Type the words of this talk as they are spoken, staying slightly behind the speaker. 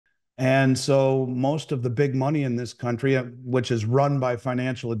And so most of the big money in this country, which is run by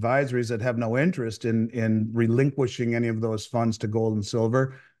financial advisories that have no interest in relinquishing any of those funds to gold and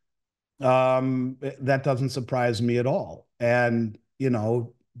silver, that doesn't surprise me at all. And,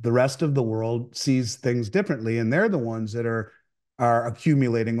 the rest of the world sees things differently, and they're the ones that are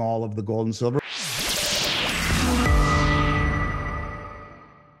accumulating all of the gold and silver.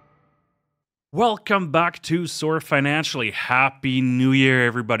 Welcome back to Soar Financially. Happy New Year,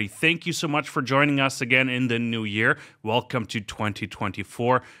 everybody. Thank you so much for joining us again in the new year. Welcome to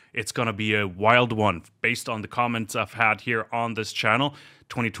 2024. It's going to be a wild one based on the comments I've had here on this channel.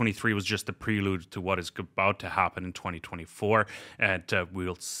 2023 was just the prelude to what is about to happen in 2024. And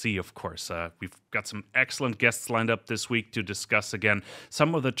we'll see, of course. We've got some excellent guests lined up this week to discuss again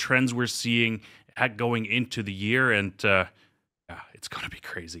some of the trends we're seeing going into the year. And it's going to be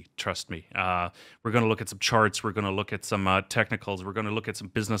crazy. Trust me. We're going to look at some charts. We're going to look at some technicals. We're going to look at some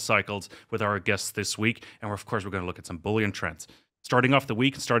business cycles with our guests this week. And of course, we're going to look at some bullion trends. Starting off the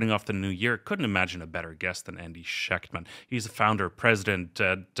week, starting off the new year, couldn't imagine a better guest than Andy Schectman. He's the founder, president,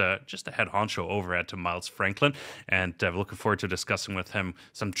 just a head honcho over at Miles Franklin. And looking forward to discussing with him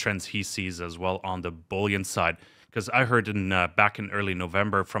some trends he sees as well on the bullion side. Because I heard back in early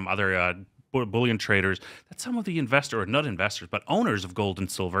November from other bullion traders that some of the not investors, but owners of gold and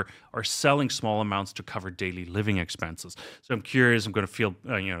silver are selling small amounts to cover daily living expenses. So I'm curious. I'm going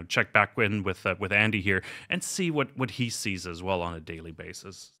to check back in with Andy here and see what he sees as well on a daily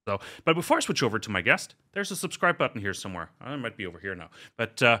basis. So, but before I switch over to my guest, there's a subscribe button here somewhere. It might be over here now,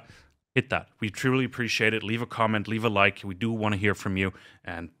 but hit that. We truly appreciate it. Leave a comment, leave a like. We do want to hear from you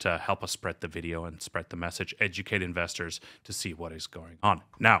and help us spread the video and spread the message, educate investors to see what is going on.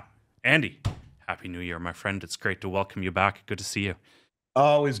 Now, Andy, Happy New Year, my friend. It's great to welcome you back. Good to see you.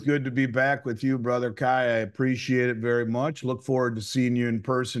 Always good to be back with you, Brother Kai. I appreciate it very much. Look forward to seeing you in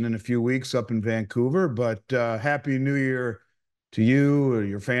person in a few weeks up in Vancouver. But Happy New Year to you,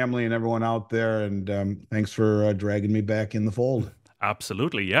 your family, and everyone out there. And thanks for dragging me back in the fold.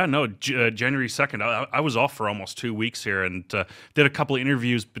 Absolutely. Yeah, no, January 2nd, I was off for almost 2 weeks here and did a couple of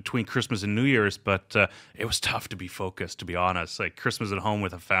interviews between Christmas and New Year's, but it was tough to be focused, to be honest. Like Christmas at home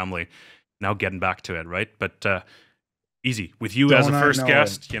with a family, now getting back to it, right? But easy. With you as a first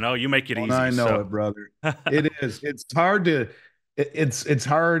guest, you make it easy. I know it, brother. It is. It's hard to, it's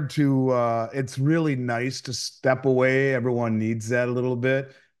really nice to step away. Everyone needs that a little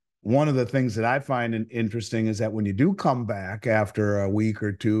bit. One of the things that I find interesting is that when you do come back after a week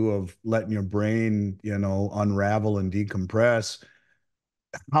or two of letting your brain, unravel and decompress,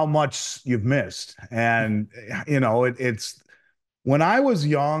 how much you've missed. And, it's when I was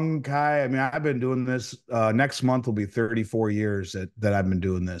young, Kai, I mean, I've been doing this, next month will be 34 years that I've been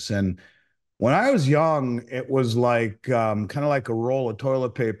doing this. And when I was young, it was like kind of like a roll of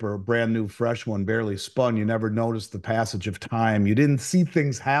toilet paper, a brand new, fresh one, barely spun. You never noticed the passage of time. You didn't see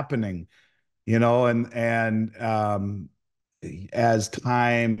things happening, and as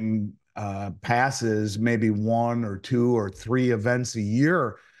time passes, maybe one or two or three events a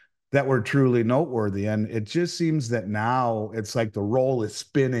year that were truly noteworthy. And it just seems that now it's like the roll is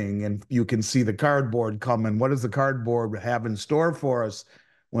spinning and you can see the cardboard coming. What does the cardboard have in store for us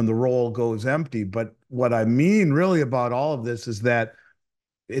when the roll goes empty? But what I mean really about all of this is that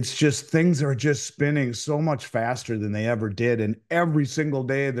it's just things are just spinning so much faster than they ever did. And every single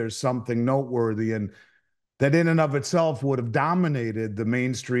day there's something noteworthy, and that in and of itself would have dominated the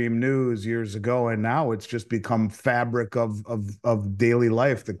mainstream news years ago. And now it's just become fabric of daily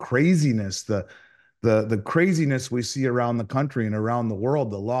life. The craziness, the craziness we see around the country and around the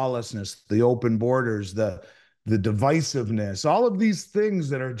world, the lawlessness, the open borders, the divisiveness, all of these things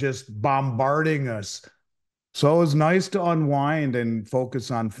that are just bombarding us. So it was nice to unwind and focus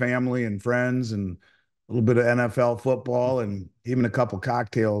on family and friends and a little bit of NFL football and even a couple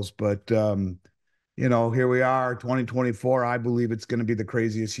cocktails. But here we are, 2024. I believe it's going to be the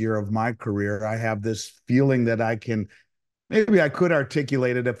craziest year of my career. I have this feeling that maybe I could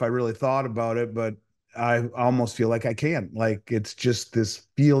articulate it if I really thought about it, but I almost feel like I can't. Like it's just this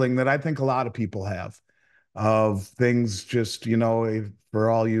feeling that I think a lot of people have of things just, for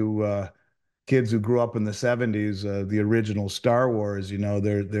all you kids who grew up in the 70s, the original Star Wars,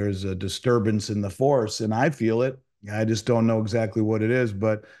 there's a disturbance in the force, and I feel it. I just don't know exactly what it is,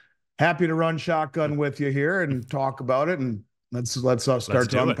 but happy to run shotgun with you here and talk about it, and let's start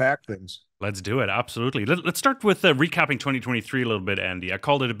to unpack things. Let's do it. Absolutely. Let's start with recapping 2023 a little bit, Andy. I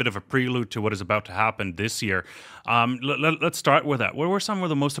called it a bit of a prelude to what is about to happen this year. Let's start with that. What were some of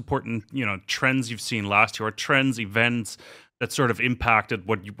the most important, trends you've seen last year, or trends, events that sort of impacted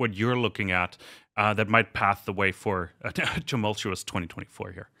what you're looking at that might path the way for a tumultuous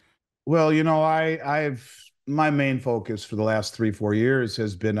 2024 here? Well, I've my main focus for the last 3, 4 years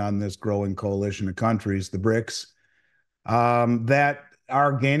has been on this growing coalition of countries, the BRICS, that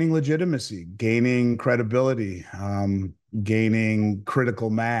are gaining legitimacy, gaining credibility, gaining critical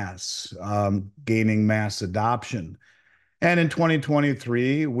mass, gaining mass adoption. And in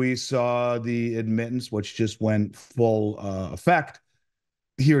 2023, we saw the admittance, which just went full effect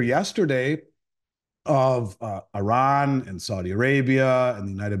here yesterday, of Iran and Saudi Arabia and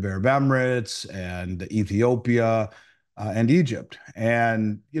the United Arab Emirates and Ethiopia and Egypt.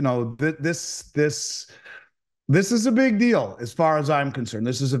 And this is a big deal as far as I'm concerned.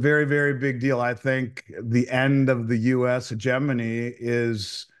 This is a very, very big deal. I think the end of the U.S. hegemony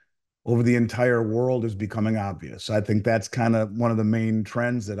is over the entire world is becoming obvious. I think that's kind of one of the main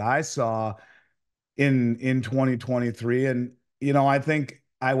trends that I saw in 2023. And I think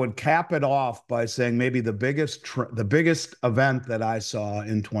I would cap it off by saying maybe the biggest event that I saw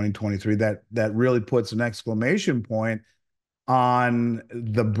in 2023 that really puts an exclamation point on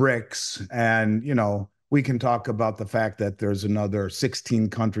the BRICS. And we can talk about the fact that there's another 16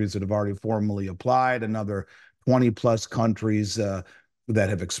 countries that have already formally applied, another 20 plus countries that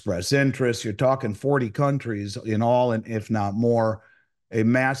have expressed interest. You're talking 40 countries in all, and if not more, a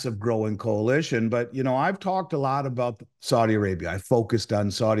massive growing coalition. But I've talked a lot about Saudi Arabia. I focused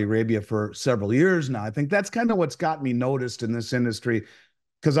on Saudi Arabia for several years now. I think that's kind of what's got me noticed in this industry,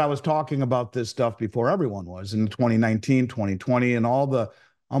 because I was talking about this stuff before everyone was in 2019, 2020, and all the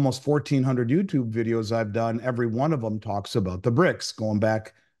almost 1,400 YouTube videos I've done. Every one of them talks about the BRICS going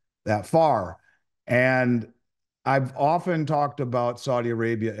back that far. And I've often talked about Saudi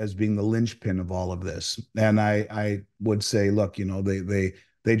Arabia as being the linchpin of all of this. And I would say, look,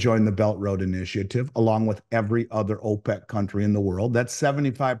 they joined the Belt Road Initiative along with every other OPEC country in the world. That's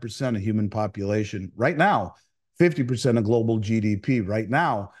 75% of human population right now, 50% of global GDP right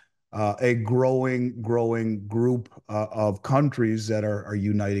now. A growing group of countries that are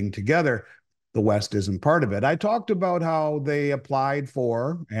uniting together. The West isn't part of it. I talked about how they applied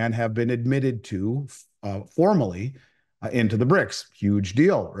for and have been admitted to formally into the BRICS. Huge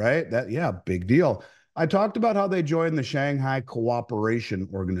deal, right? Yeah, big deal. I talked about how they joined the Shanghai Cooperation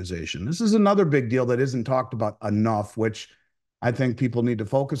Organization. This is another big deal that isn't talked about enough, which I think people need to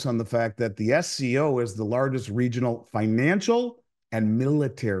focus on the fact that the SCO is the largest regional financial and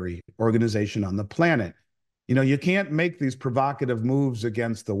military organization on the planet. You can't make these provocative moves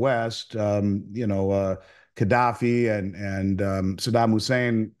against the West. Gaddafi and Saddam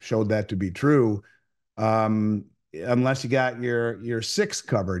Hussein showed that to be true, unless you got your six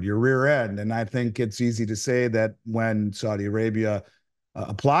covered, your rear end. And I think it's easy to say that when Saudi Arabia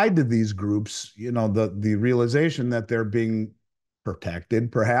applied to these groups, the realization that they're being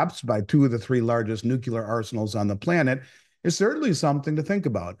protected perhaps by two of the three largest nuclear arsenals on the planet is certainly something to think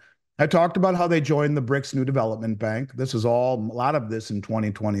about. I talked about how they joined the BRICS New Development Bank. A lot of this in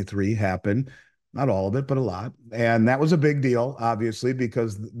 2023 happened. Not all of it, but a lot. And that was a big deal, obviously,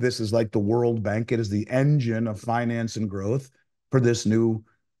 because this is like the World Bank. It is the engine of finance and growth for this new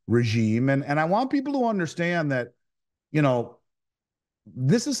regime. And I want people to understand that, you know,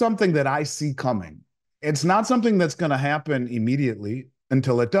 this is something that I see coming. It's not something that's going to happen immediately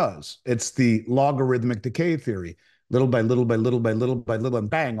until it does. It's the logarithmic decay theory. Little by little by little by little by little, and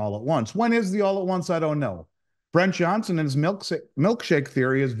bang, all at once. When is the all at once? I don't know. Brent Johnson and his milkshake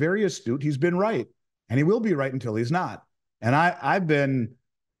theory is very astute. He's been right, and he will be right until he's not. And I've been,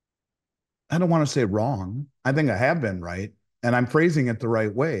 I don't want to say wrong. I think I have been right, and I'm phrasing it the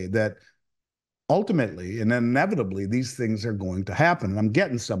right way, that ultimately and inevitably these things are going to happen. And I'm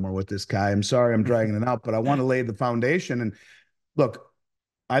getting somewhere with this guy. I'm sorry I'm dragging it out, but I want to lay the foundation. And look,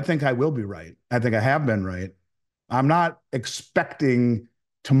 I think I will be right. I think I have been right. I'm not expecting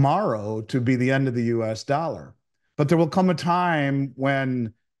tomorrow to be the end of the US dollar, but there will come a time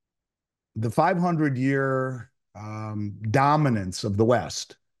when the 500-year dominance of the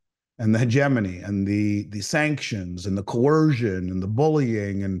West and the hegemony and the sanctions and the coercion and the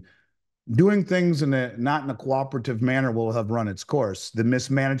bullying and doing things not in a cooperative manner will have run its course. The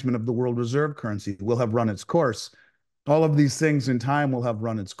mismanagement of the world reserve currency will have run its course. All of these things in time will have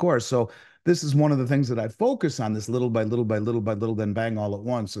run its course. So this is one of the things that I focus on, this little by little by little by little, then bang, all at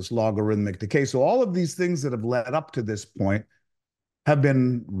once, this logarithmic decay. So all of these things that have led up to this point have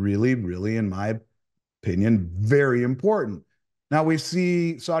been really, really, in my opinion, very important. Now we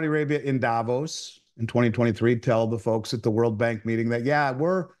see Saudi Arabia in Davos in 2023 tell the folks at the World Bank meeting that, yeah,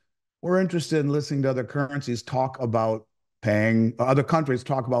 we're interested in listening to other currencies talk about paying, other countries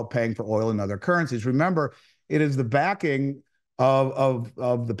talk about paying for oil in other currencies. Remember, it is the backing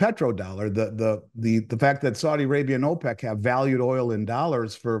of the petrodollar, the fact that Saudi Arabia and OPEC have valued oil in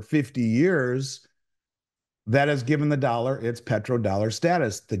dollars for 50 years, that has given the dollar its petrodollar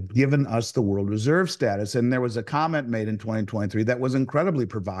status, given us the world reserve status. And there was a comment made in 2023 that was incredibly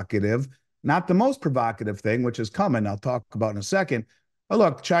provocative, not the most provocative thing, which is coming, I'll talk about in a second. But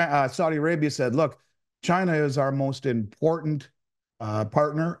look, Saudi Arabia said, look, China is our most important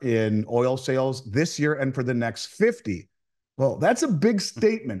partner in oil sales this year and for the next 50. Well, that's a big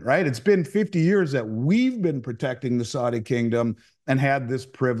statement, right? It's been 50 years that we've been protecting the Saudi kingdom and had this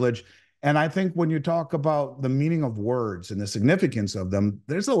privilege. And I think when you talk about the meaning of words and the significance of them,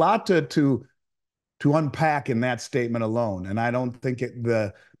 there's a lot to unpack in that statement alone. And I don't think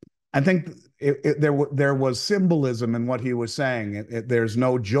there was symbolism in what he was saying. There's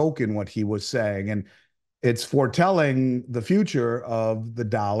no joke in what he was saying, and it's foretelling the future of the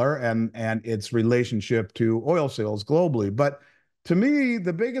dollar and its relationship to oil sales globally. But to me,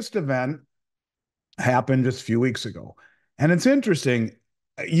 the biggest event happened just a few weeks ago, and it's interesting.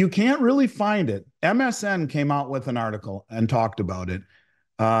 You can't really find it. MSN came out with an article and talked about it.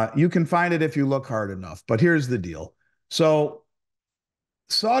 You can find it if you look hard enough. But here's the deal. So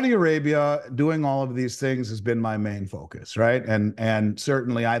Saudi Arabia doing all of these things has been my main focus, right? And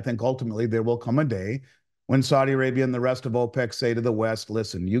certainly I think ultimately there will come a day when Saudi Arabia and the rest of OPEC say to the West,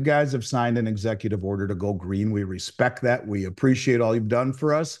 listen, you guys have signed an executive order to go green. We respect that. We appreciate all you've done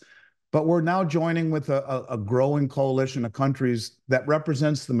for us. But we're now joining with a growing coalition of countries that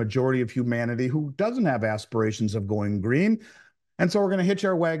represents the majority of humanity who doesn't have aspirations of going green. And so we're going to hitch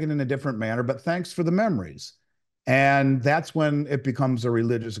our wagon in a different manner, but thanks for the memories. And that's when it becomes a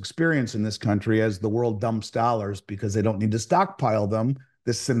religious experience in this country as the world dumps dollars because they don't need to stockpile them.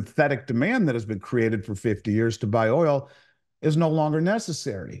 This synthetic demand that has been created for 50 years to buy oil is no longer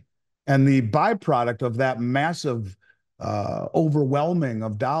necessary. And the byproduct of that massive overwhelming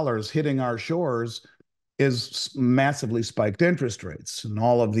of dollars hitting our shores is massively spiked interest rates. And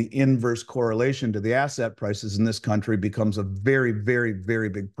all of the inverse correlation to the asset prices in this country becomes a very, very, very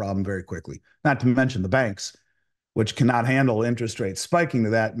big problem very quickly. Not to mention the banks, which cannot handle interest rates spiking to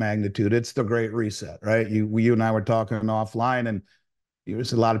that magnitude. It's the Great Reset, right? You and I were talking offline, and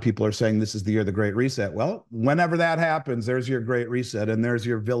a lot of people are saying this is the year of the Great Reset. Well, whenever that happens, there's your Great Reset, and there's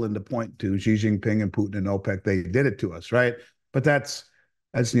your villain to point to, Xi Jinping and Putin and OPEC. They did it to us, right? But that's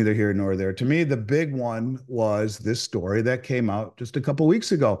neither here nor there. To me, the big one was this story that came out just a couple of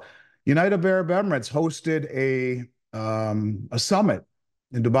weeks ago. United Arab Emirates hosted a summit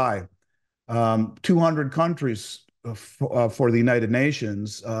in Dubai. 200 countries for the United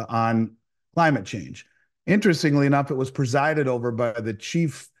Nations on climate change. Interestingly enough, it was presided over by the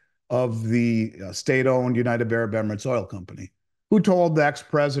chief of the state-owned United Arab Emirates Oil Company, who told the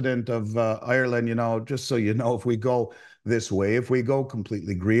ex-president of Ireland, just so you know, if we go this way, if we go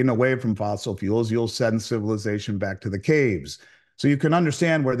completely green, away from fossil fuels, you'll send civilization back to the caves. So you can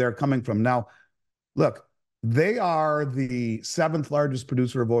understand where they're coming from. Now, look, they are the seventh largest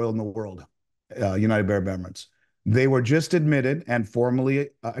producer of oil in the world, United Arab Emirates. They were just admitted and formally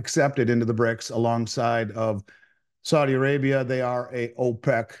accepted into the BRICS alongside of Saudi Arabia. They are a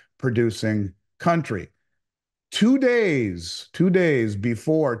OPEC producing country. 2 days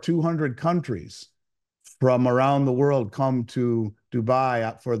before 200 countries from around the world come to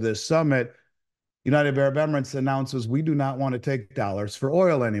Dubai for this summit, United Arab Emirates announces we do not want to take dollars for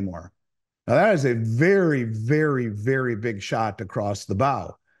oil anymore. Now, that is a very, very, very big shot across the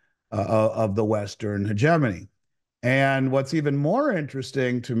bow of the Western hegemony. And what's even more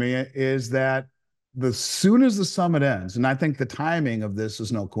interesting to me is that as soon as the summit ends, and I think the timing of this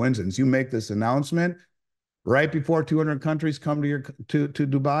is no coincidence, you make this announcement right before 200 countries come to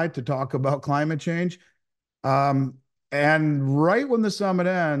Dubai to talk about climate change. And right when the summit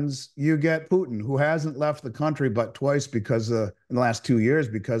ends, you get Putin, who hasn't left the country but twice in the last 2 years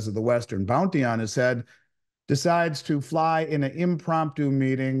because of the Western bounty on his head, decides to fly in an impromptu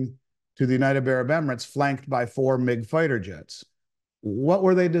meeting to the United Arab Emirates, flanked by 4 MiG fighter jets. What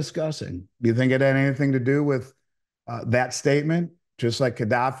were they discussing? Do you think it had anything to do with that statement? Just like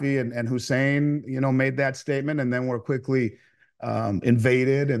Gaddafi and Hussein, made that statement and then were quickly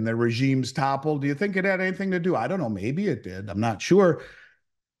invaded and the regimes toppled. Do you think it had anything to do? I don't know. Maybe it did. I'm not sure.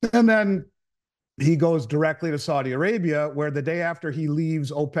 And then he goes directly to Saudi Arabia, where the day after he leaves,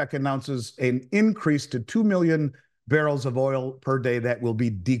 OPEC announces an increase to 2 million barrels of oil per day that will be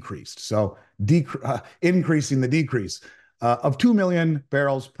decreased. So increasing the decrease of 2 million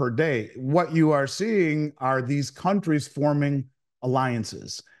barrels per day. What you are seeing are these countries forming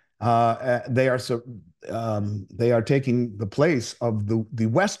alliances. They are taking the place of the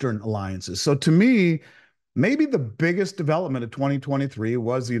Western alliances. So to me, maybe the biggest development of 2023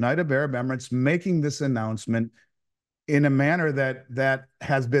 was the United Arab Emirates making this announcement in a manner that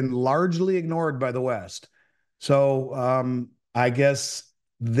has been largely ignored by the West. So I guess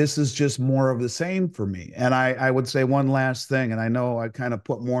this is just more of the same for me. And I would say one last thing, and I know I kind of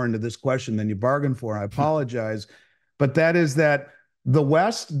put more into this question than you bargained for. I apologize, but that is that the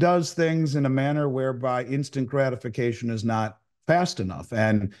West does things in a manner whereby instant gratification is not fast enough.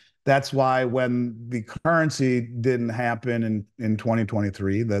 And that's why when the currency didn't happen in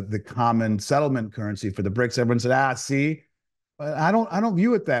 2023, the common settlement currency for the BRICS, everyone said, see, but I don't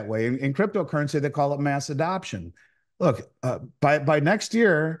view it that way. In cryptocurrency, they call it mass adoption. Look, by next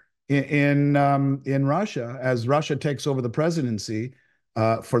year in Russia, as Russia takes over the presidency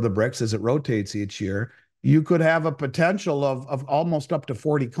for the BRICS as it rotates each year, you could have a potential of almost up to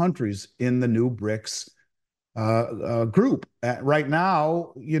 40 countries in the new BRICS group. Right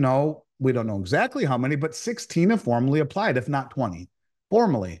now, we don't know exactly how many, but 16 have formally applied, if not 20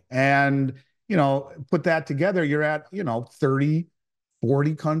 formally. And, put that together, you're at, 30,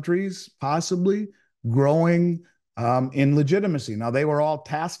 40 countries possibly growing in legitimacy. Now, they were all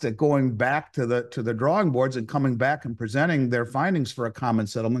tasked at going back to the drawing boards and coming back and presenting their findings for a common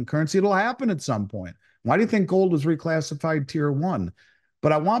settlement currency. It'll happen at some point. Why do you think gold was reclassified tier one?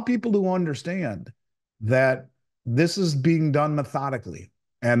 But I want people to understand that this is being done methodically,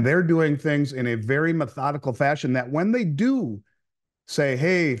 and they're doing things in a very methodical fashion that when they do say,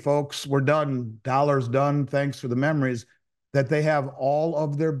 hey, folks, we're done, dollar's done, thanks for the memories, that they have all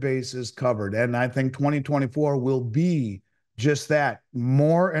of their bases covered. And I think 2024 will be just that,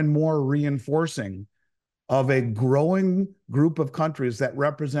 more and more reinforcing of a growing group of countries that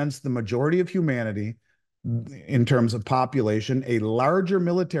represents the majority of humanity in terms of population, a larger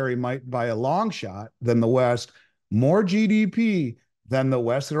military might by a long shot than the West, more GDP than the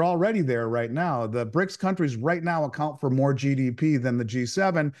West. They're already there right now. The BRICS countries right now account for more GDP than the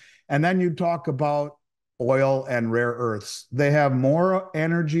G7. And then you talk about oil and rare earths. They have more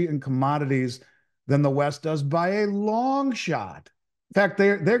energy and commodities than the West does by a long shot. In fact,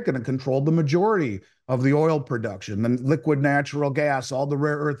 they're going to control the majority of the oil production, the liquid natural gas, all the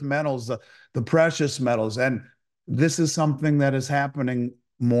rare earth metals, the precious metals. And this is something that is happening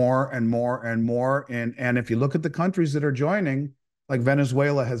more and more and more. And if you look at the countries that are joining, like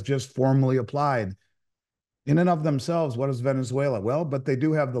Venezuela has just formally applied. In and of themselves, what is Venezuela? Well, but they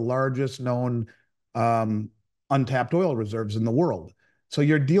do have the largest known untapped oil reserves in the world. So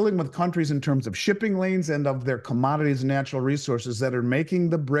you're dealing with countries in terms of shipping lanes and of their commodities and natural resources that are making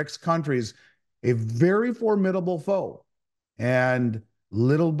the BRICS countries a very formidable foe. And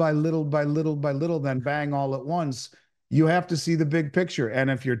little by little by little by little, then bang, all at once, you have to see the big picture. And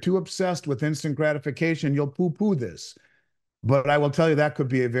if you're too obsessed with instant gratification, you'll poo-poo this. But I will tell you that could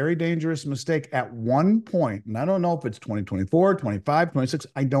be a very dangerous mistake at one point. And I don't know if it's 2024, 25, 26,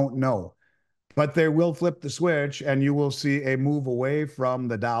 I don't know. But they will flip the switch and you will see a move away from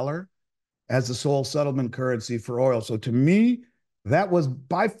the dollar as the sole settlement currency for oil. So to me, that was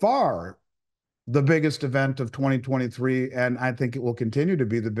by far the biggest event of 2023. And I think it will continue to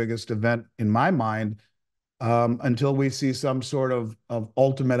be the biggest event in my mind until we see some sort of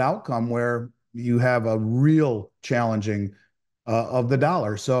ultimate outcome where you have a real challenging of the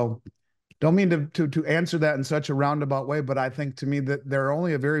dollar. So don't mean to answer that in such a roundabout way, but I think to me that there are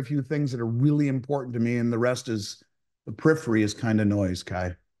only a very few things that are really important to me, and the rest is the periphery is kind of noise,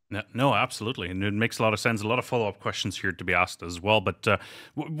 Kai. No, absolutely. And it makes a lot of sense. A lot of follow-up questions here to be asked as well. But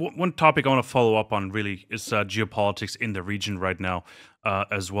one topic I want to follow up on really is geopolitics in the region right now,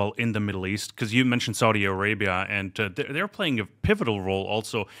 as well in the Middle East, because you mentioned Saudi Arabia, and they're playing a pivotal role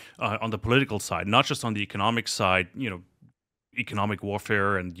also on the political side, not just on the economic side, economic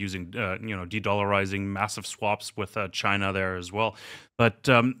warfare and using, de-dollarizing massive swaps with China there as well. But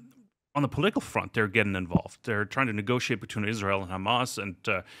on the political front, they're getting involved. They're trying to negotiate between Israel and Hamas, and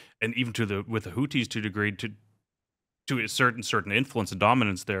even with the Houthis to a degree to a certain influence and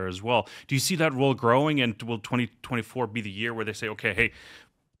dominance there as well. Do you see that role growing? And will 2024 be the year where they say, okay, hey,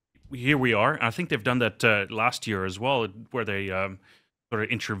 here we are? And I think they've done that last year as well, where they sort of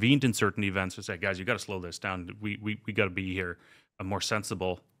intervened in certain events and said, guys, you got to slow this down. We got to be here more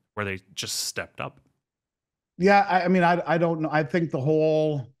sensible, where they just stepped up. Yeah, I mean, I don't know.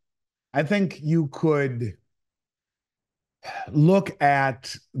 I think you could look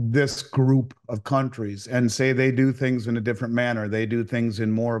at this group of countries and say they do things in a different manner. They do things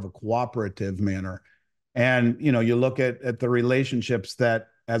in more of a cooperative manner. And, you look at the relationships that,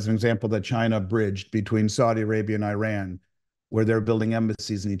 as an example, that China bridged between Saudi Arabia and Iran, where they're building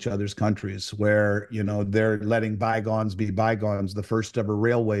embassies in each other's countries, where, they're letting bygones be bygones. The first ever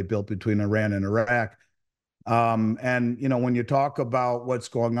railway built between Iran and Iraq And when you talk about what's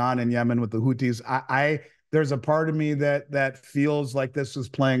going on in Yemen with the Houthis, there's a part of me that feels like this is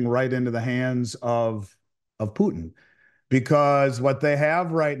playing right into the hands of Putin, because what they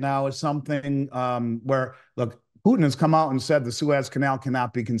have right now is something where, look, Putin has come out and said the Suez Canal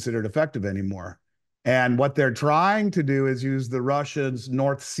cannot be considered effective anymore. And what they're trying to do is use the Russia's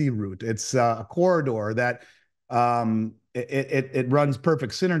North Sea route. It's a corridor that it runs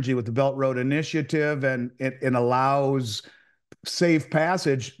perfect synergy with the Belt Road Initiative, and it allows safe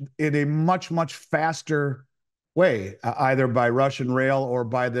passage in a much, much faster way, either by Russian rail or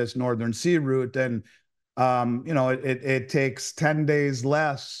by this Northern Sea route. And it takes 10 days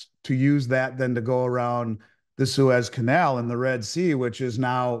less to use that than to go around the Suez Canal and the Red Sea, which is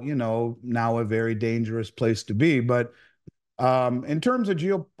now a very dangerous place to be. But in terms of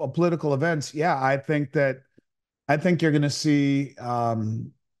geopolitical events, yeah, I think you're going to see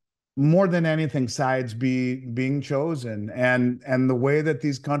more than anything sides being chosen, and the way that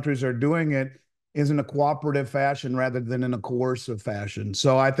these countries are doing it is in a cooperative fashion rather than in a coercive fashion.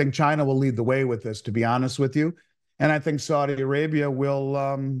 So I think China will lead the way with this, to be honest with you, and I think Saudi Arabia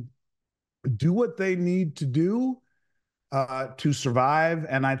will do what they need to survive,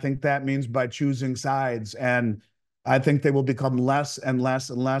 and I think that means by choosing sides. And I think they will become less and less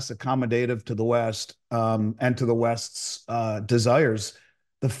and less accommodative to the West, and to the West's desires.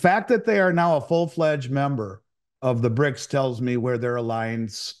 The fact that they are now a full-fledged member of the BRICS tells me where their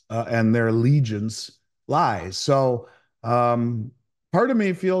alliance and their allegiance lies. So part of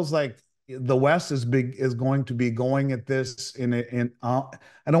me feels like the West is going to be going at this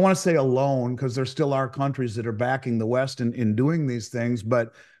I don't want to say alone, because there still are countries that are backing the West in doing these things,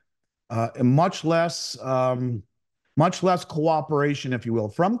 but much less cooperation, if you will,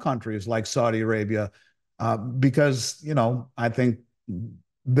 from countries like Saudi Arabia, because I think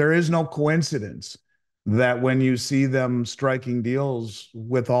there is no coincidence that when you see them striking deals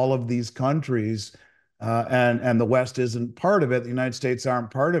with all of these countries, and the West isn't part of it, the United States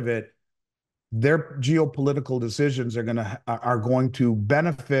aren't part of it, their geopolitical decisions are going to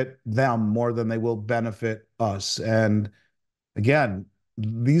benefit them more than they will benefit us. And again,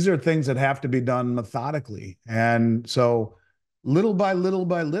 these are things that have to be done methodically. And so little by little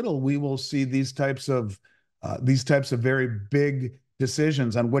by little, we will see these types of very big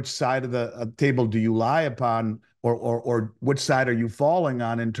decisions on which side of the table do you lie upon, or which side are you falling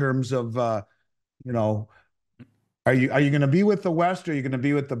on in terms of you know are you going to be with the West, or are you going to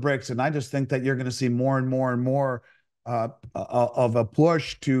be with the BRICS? And I just think that you're going to see more and more and more of a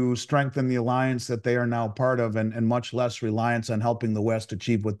push to strengthen the alliance that they are now part of, and much less reliance on helping the West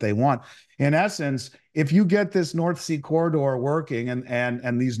achieve what they want. In essence, if you get this North Sea corridor working,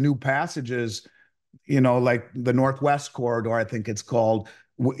 and these new passages, like the Northwest Corridor, I think it's called,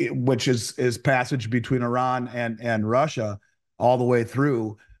 which is passage between Iran and Russia all the way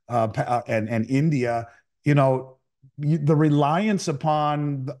through, and India, you know, the reliance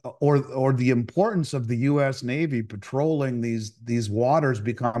upon, or the importance of the U.S. Navy patrolling these waters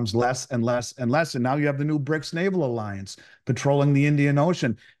becomes less and less and less. And now you have the new BRICS Naval Alliance patrolling the Indian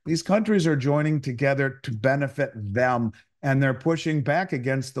Ocean. These countries are joining together to benefit them, and they're pushing back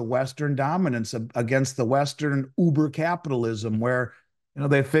against the Western dominance, against the Western uber capitalism, where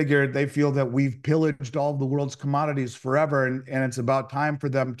they feel that we've pillaged all of the world's commodities forever, and it's about time for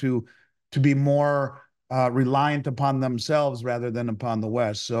them to be more reliant upon themselves rather than upon the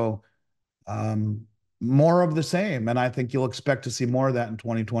West. So more of the same, and I think you'll expect to see more of that in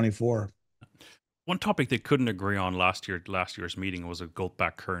 2024. One topic they couldn't agree on last year's meeting was a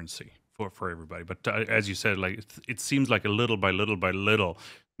gold-backed currency for everybody. But as you said, like it seems like a little by little by little,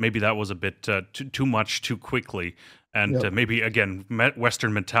 maybe that was a bit too much too quickly. And Yep. maybe again,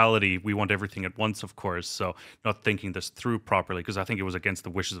 Western mentality, we want everything at once, of course. So not thinking this through properly, because I think it was against the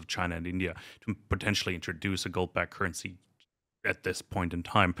wishes of China and India to potentially introduce a gold-backed currency at this point in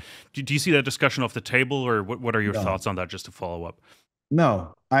time. Do you see that discussion off the table, or what are your No. thoughts on that? Just to follow up.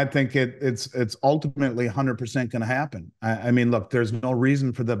 No, I think it's ultimately 100% going to happen. I mean, look, there's no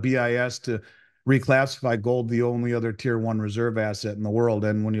reason for the BIS to reclassify gold the only other tier one reserve asset in the world.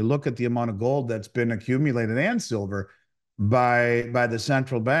 And when you look at the amount of gold that's been accumulated, and silver, by the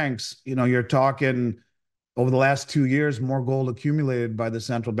central banks, you're talking over the last 2 years, more gold accumulated by the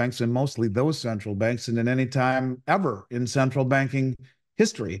central banks, and mostly those central banks, than at any time ever in central banking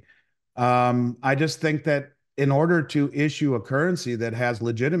history. I just think that in order to issue a currency that has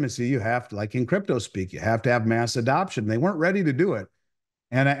legitimacy, you have to, like in crypto speak, you have to have mass adoption. They weren't ready to do it.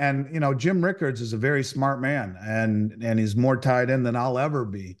 And Jim Rickards is a very smart man, and he's more tied in than I'll ever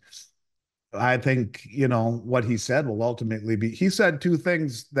be. I think, what he said will ultimately be, he said two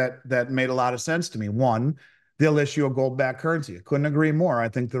things that made a lot of sense to me. One, they'll issue a gold-backed currency. I couldn't agree more. I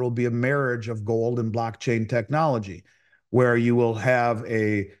think there will be a marriage of gold and blockchain technology where you will have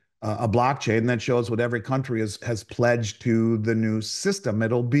a blockchain that shows what every country has pledged to the new system.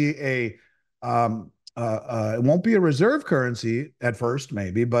 It'll be it won't be a reserve currency at first,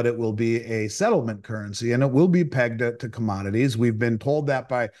 maybe, but it will be a settlement currency, and it will be pegged to commodities. We've been told that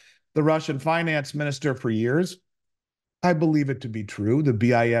by the Russian finance minister for years. I believe it to be true. The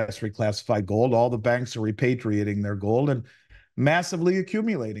BIS reclassified gold. All the banks are repatriating their gold and massively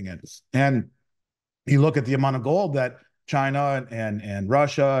accumulating it. And you look at the amount of gold that China and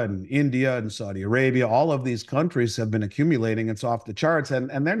Russia and India and Saudi Arabia, all of these countries have been accumulating. It's off the charts.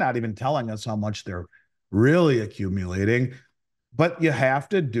 And they're not even telling us how much they're really accumulating. But you have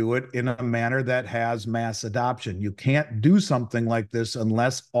to do it in a manner that has mass adoption. You can't do something like this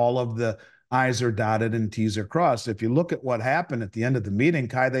unless all of the I's are dotted and T's are crossed. If you look at what happened at the end of the meeting,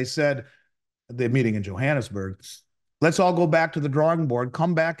 Kai, they said, the meeting in Johannesburg, let's all go back to the drawing board,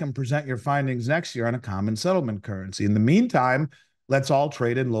 come back and present your findings next year on a common settlement currency. In the meantime, let's all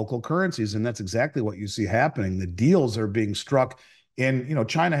trade in local currencies. And that's exactly what you see happening. The deals are being struck in,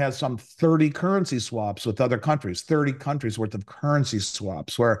 China has some 30 currency swaps with other countries, 30 countries worth of currency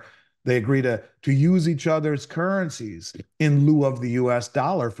swaps where they agree to use each other's currencies in lieu of the US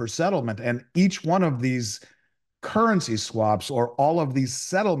dollar for settlement. And each one of these currency swaps or all of these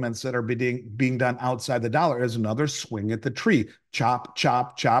settlements that are being done outside the dollar is another swing at the tree. Chop,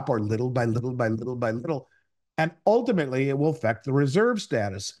 chop, chop, or little by little by little by little. And ultimately, it will affect the reserve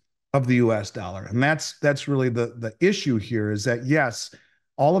status of the US dollar. And that's really the issue here is that, yes,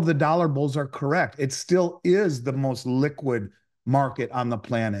 all of the dollar bulls are correct. It still is the most liquid market on the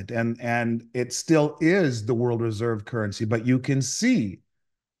planet. And it still is the world reserve currency. But you can see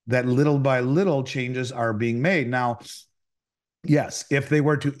that little by little changes are being made. Now, yes, if they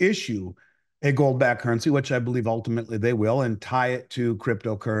were to issue a gold-backed currency, which I believe ultimately they will, and tie it to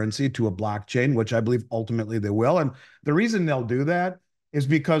cryptocurrency, to a blockchain, which I believe ultimately they will. And the reason they'll do that is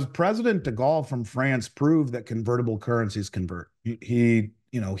because President de Gaulle from France proved that convertible currencies convert. He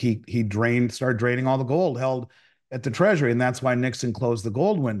started draining all the gold held at the Treasury, and that's why Nixon closed the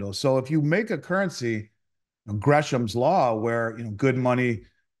gold window. So if you make a currency, Gresham's law, where good money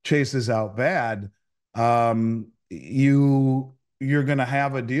chases out bad, you're going to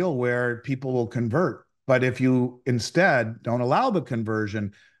have a deal where people will convert. But if you instead don't allow the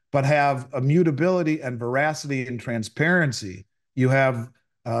conversion, but have immutability and veracity and transparency, you have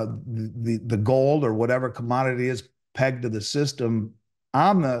the gold or whatever commodity is pegged to the system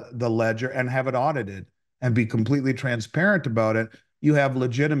on the ledger and have it audited and be completely transparent about it, you have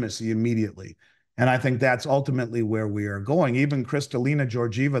legitimacy immediately. And I think that's ultimately where we are going. Even Kristalina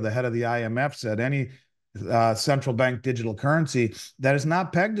Georgieva, the head of the IMF, said any central bank digital currency that is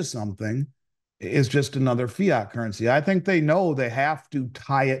not pegged to something is just another fiat currency. I think they know they have to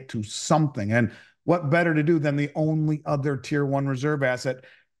tie it to something. And what better to do than the only other tier one reserve asset?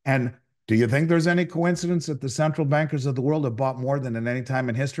 And do you think there's any coincidence that the central bankers of the world have bought more than at any time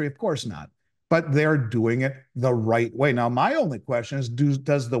in history? Of course not. But they're doing it the right way. Now, my only question is,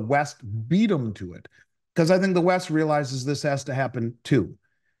 does the West beat them to it? Because I think the West realizes this has to happen too.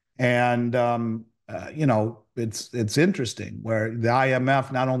 And, it's interesting where the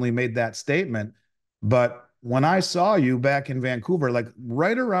IMF not only made that statement, but when I saw you back in Vancouver, like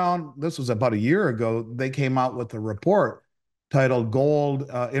right around, this was about a year ago, they came out with a report titled Gold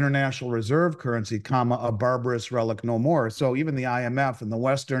International Reserve Currency, comma, a barbarous relic no more. So even the IMF and the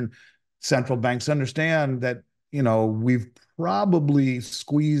Western central banks understand that, we've probably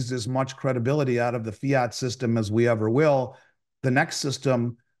squeezed as much credibility out of the fiat system as we ever will. The next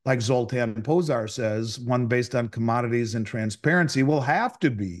system, like Zoltan Pozsar says, one based on commodities and transparency, will have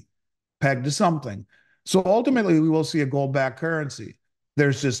to be pegged to something. So ultimately, we will see a gold-backed currency.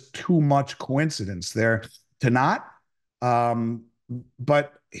 There's just too much coincidence there to not.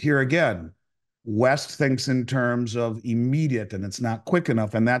 But here again, West thinks in terms of immediate, and it's not quick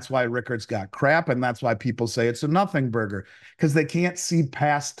enough. And that's why Rickards got crap. And that's why people say it's a nothing burger, because they can't see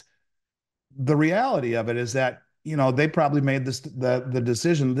past the reality of it is that, they probably made the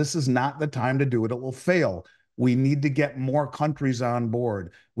decision. This is not the time to do it. It will fail. We need to get more countries on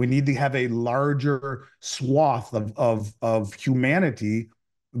board. We need to have a larger swath of humanity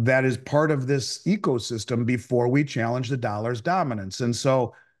that is part of this ecosystem before we challenge the dollar's dominance. And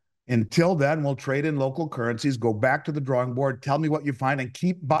so until then, we'll trade in local currencies, go back to the drawing board, tell me what you find, and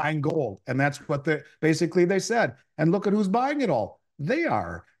keep buying gold. And that's what basically they said. And look at who's buying it all. They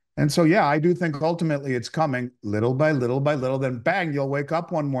are. And so, yeah, I do think ultimately it's coming little by little by little. Then bang, you'll wake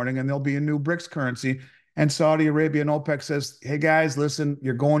up one morning and there'll be a new BRICS currency. And Saudi Arabia and OPEC says, hey guys, listen,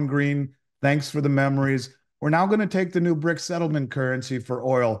 you're going green. Thanks for the memories. We're now going to take the new BRICS settlement currency for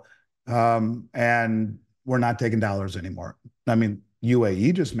oil. And we're not taking dollars anymore. I mean,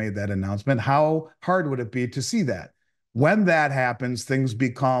 UAE just made that announcement. How hard would it be to see that? When that happens, things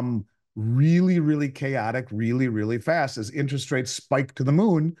become really, really chaotic, really, really fast as interest rates spike to the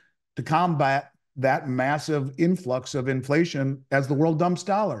moon to combat that massive influx of inflation as the world dumps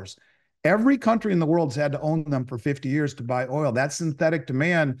dollars. Every country in the world's had to own them for 50 years to buy oil. That synthetic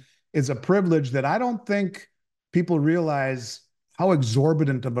demand is a privilege that I don't think people realize how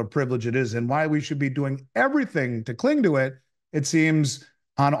exorbitant of a privilege it is and why we should be doing everything to cling to it. It seems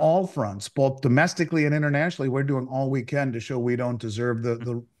on all fronts, both domestically and internationally, we're doing all we can to show we don't deserve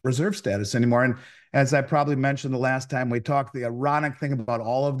the reserve status anymore. And as I probably mentioned the last time we talked, the ironic thing about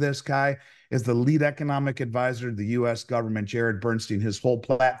all of this, Kai, is the lead economic advisor to the US government, Jared Bernstein, his whole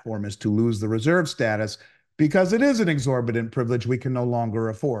platform is to lose the reserve status because it is an exorbitant privilege we can no longer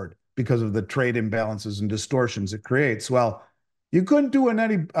afford because of the trade imbalances and distortions it creates. Well, you couldn't do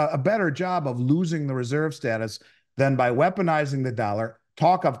a better job of losing the reserve status than by weaponizing the dollar,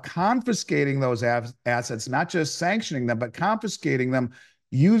 talk of confiscating those assets, not just sanctioning them, but confiscating them,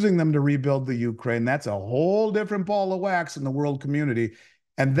 using them to rebuild the Ukraine. That's a whole different ball of wax in the world community.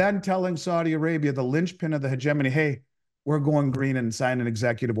 And then telling Saudi Arabia, the linchpin of the hegemony, hey, we're going green and sign an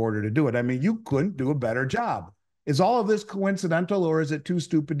executive order to do it. I mean, you couldn't do a better job. Is all of this coincidental or is it too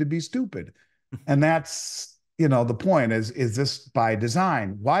stupid to be stupid? And that's, the point is this by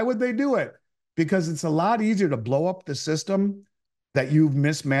design? Why would they do it? Because it's a lot easier to blow up the system that you've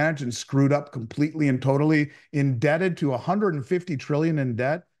mismanaged and screwed up completely and totally, indebted to 150 trillion in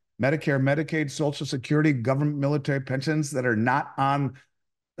debt, Medicare, Medicaid, Social Security, government, military pensions that are not on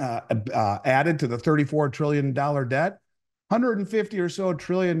added to the $34 trillion debt, 150 or so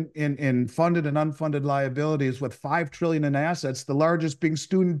trillion in funded and unfunded liabilities with 5 trillion in assets, the largest being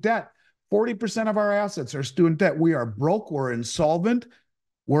student debt. 40% of our assets are student debt. We are broke, we're insolvent,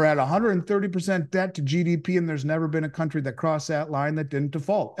 we're at 130% debt to GDP, and there's never been a country that crossed that line that didn't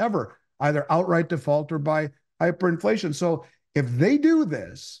default, ever, either outright default or by hyperinflation. So if they do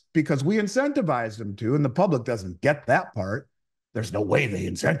this because we incentivized them to, and the public doesn't get that part, there's no way they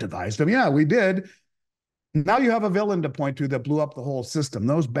incentivized them. Yeah, we did. Now you have a villain to point to that blew up the whole system.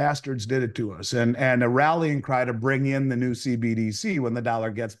 Those bastards did it to us. And a rallying cry to bring in the new CBDC when the dollar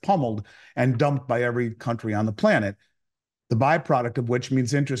gets pummeled and dumped by every country on the planet. The byproduct of which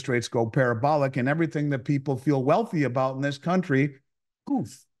means interest rates go parabolic and everything that people feel wealthy about in this country,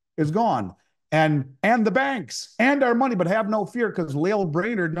 poof, is gone. And the banks and our money, but have no fear because Lael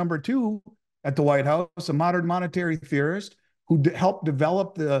Brainerd, number 2 at the White House, a modern monetary theorist who helped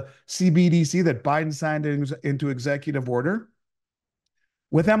develop the CBDC that Biden signed into executive order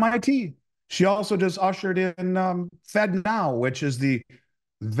with MIT. She also just ushered in FedNow, which is the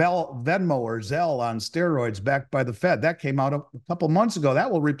Venmo or Zelle on steroids backed by the Fed. That came out a couple months ago.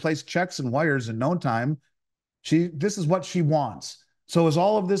 That will replace checks and wires in no time. This is what she wants. So is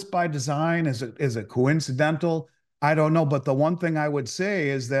all of this by design? Is it coincidental? I don't know. But the one thing I would say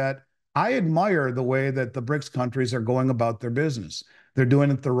is that I admire the way that the BRICS countries are going about their business. They're doing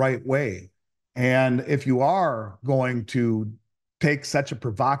it the right way. And if you are going to take such a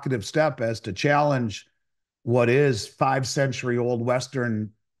provocative step as to challenge what is 5-century-old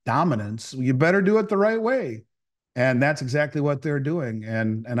Western dominance, you better do it the right way. And that's exactly what they're doing.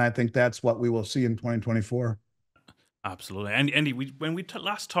 And I think that's what we will see in 2024. Absolutely. And Andy, when we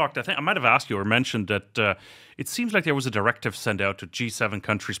last talked, I think I might have asked you or mentioned that it seems like there was a directive sent out to G7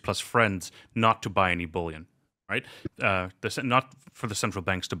 countries plus friends not to buy any bullion, right? Not for the central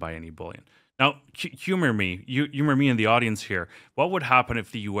banks to buy any bullion. Now, humor me in the audience here. What would happen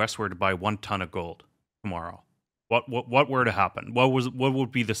if the US were to buy 1 ton of gold tomorrow? What were to happen? What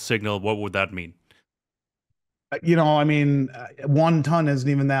would be the signal? What would that mean? I mean, 1 ton isn't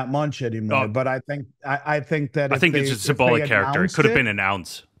even that much anymore. Oh, But I think that I think it's a if they symbolic character. It announced could have it, been an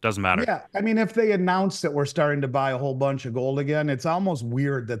ounce. Doesn't matter. yeah, I mean, if they announced that we're starting to buy a whole bunch of gold again, it's almost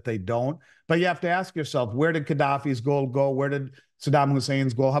weird that they don't. But you have to ask yourself, where did Gaddafi's gold go? Where did Saddam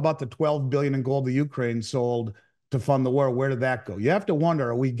Hussein's gold? How about the 12 billion in gold the Ukraine sold to fund the war? Where did that go? You have to wonder,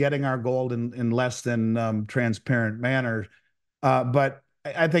 are we getting our gold in less than transparent manner? But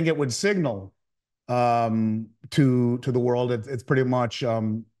I think it would signal to the world it's pretty much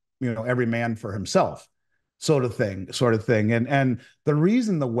every man for himself sort of thing. And the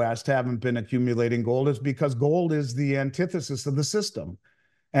reason the West haven't been accumulating gold is because gold is the antithesis of the system,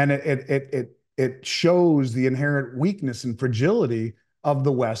 and it shows the inherent weakness and fragility of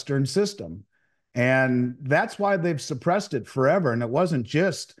the Western system. And that's why they've suppressed it forever. And it wasn't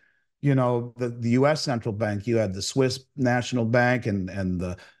just, the U.S. central bank. You had the Swiss National Bank and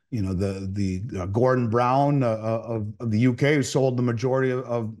the Gordon Brown of the UK, who sold the majority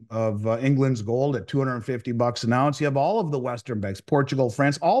of England's gold at $250 an ounce. You have all of the Western banks, Portugal,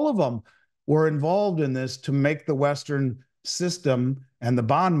 France, all of them were involved in this to make the Western system and the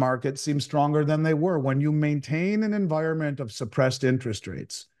bond market seem stronger than they were. When you maintain an environment of suppressed interest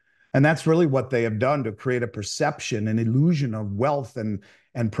rates, and that's really what they have done to create a perception, an illusion of wealth and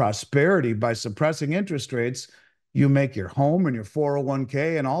prosperity by suppressing interest rates, you make your home and your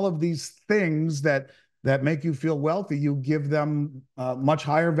 401k and all of these things that make you feel wealthy, you give them much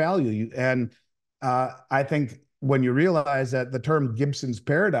higher value. And I think when you realize that the term Gibson's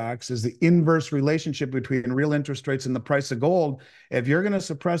paradox is the inverse relationship between real interest rates and the price of gold, if you're going to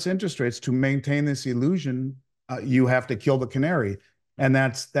suppress interest rates to maintain this illusion, you have to kill the canary. And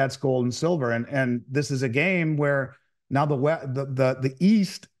that's gold and silver. And this is a game where now the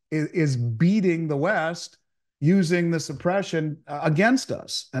East is beating the West using the suppression against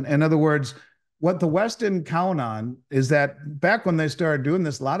us. And in other words, what the West didn't count on is that back when they started doing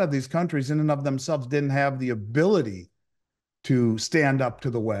this, a lot of these countries in and of themselves didn't have the ability to stand up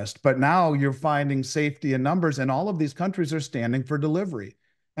to the West. But now you're finding safety in numbers, and all of these countries are standing for delivery.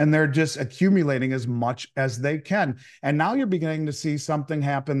 And they're just accumulating as much as they can. And now you're beginning to see something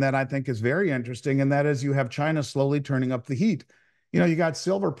happen that I think is very interesting, and that is you have China slowly turning up the heat. You got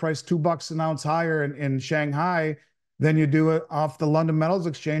silver priced $2 an ounce higher in Shanghai than you do it off the London Metals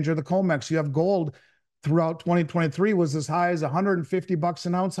Exchange or the COMEX. You have gold throughout 2023 was as high as $150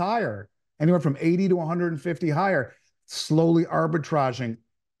 an ounce higher, anywhere from 80 to 150 higher, slowly arbitraging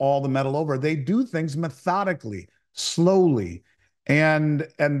all the metal over. They do things methodically, slowly. And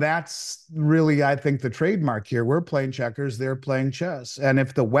that's really, I think, the trademark here. We're playing checkers, they're playing chess. And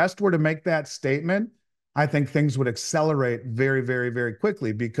if the West were to make that statement, I think things would accelerate very, very, very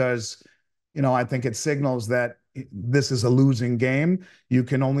quickly because, I think it signals that this is a losing game. You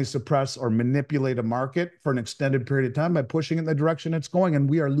can only suppress or manipulate a market for an extended period of time by pushing it in the direction it's going. And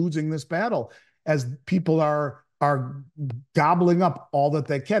we are losing this battle as people are gobbling up all that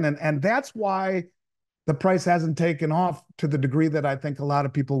they can. And that's why the price hasn't taken off to the degree that I think a lot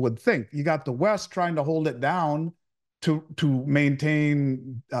of people would think. You got the West trying to hold it down to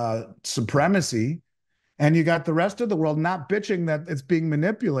maintain supremacy, and you got the rest of the world not bitching that it's being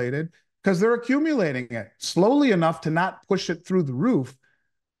manipulated because they're accumulating it slowly enough to not push it through the roof.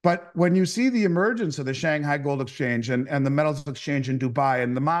 But when you see the emergence of the Shanghai Gold Exchange and the Metals Exchange in Dubai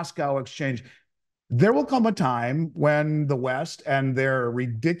and the Moscow Exchange, there will come a time when the West and their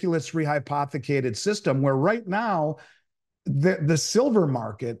ridiculous rehypothecated system, where right now the silver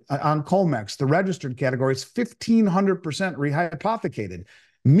market on COMEX, the registered category, is 1,500% rehypothecated,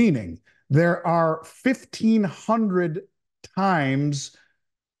 meaning there are 1,500 times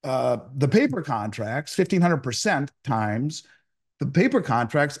the paper contracts, 1,500% times the paper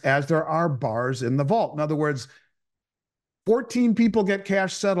contracts as there are bars in the vault. In other words, 14 people get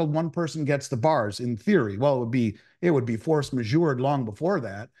cash settled, one person gets the bars in theory. Well, it would be force majeure long before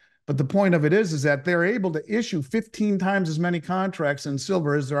that. But the point of it is that they're able to issue 15 times as many contracts in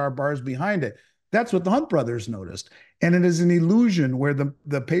silver as there are bars behind it. That's what the Hunt brothers noticed. And it is an illusion where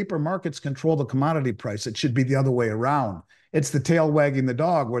the paper markets control the commodity price. It should be the other way around. It's the tail wagging the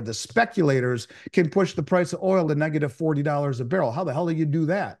dog, where the speculators can push the price of oil to negative $40 a barrel. How the hell do you do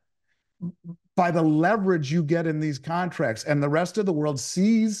that? By the leverage you get in these contracts, and the rest of the world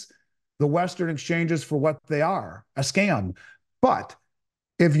sees the Western exchanges for what they are, a scam. But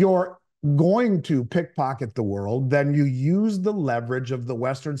if you're going to pickpocket the world, then you use the leverage of the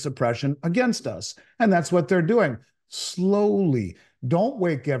Western suppression against us. And that's what they're doing. Slowly. Don't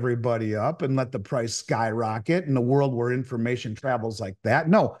wake everybody up and let the price skyrocket in a world where information travels like that.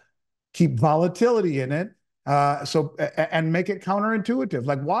 No, keep volatility in it. And make it counterintuitive.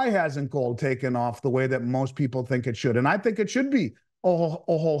 Like, why hasn't gold taken off the way that most people think it should? And I think it should be a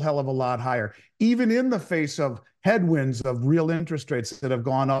whole hell of a lot higher, even in the face of headwinds of real interest rates that have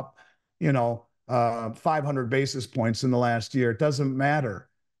gone up, 500 basis points in the last year. It doesn't matter.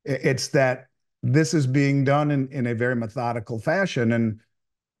 It's that this is being done in a very methodical fashion. And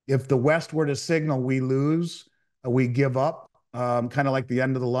if the West were to signal we lose, we give up, kind of like the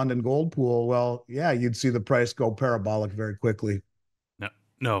end of the London gold pool, well, yeah, you'd see the price go parabolic very quickly.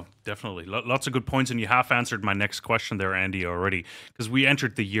 No, definitely. Lots of good points, and you half answered my next question there, Andy, already, because we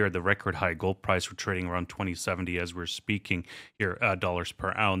entered the year, the record high gold price, we're trading around 2070 as we're speaking here, dollars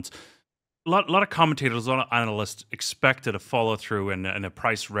per ounce. lot of commentators, a lot of analysts expected a follow through and a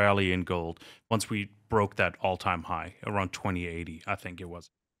price rally in gold once we broke that all time high around 2080, I think it was.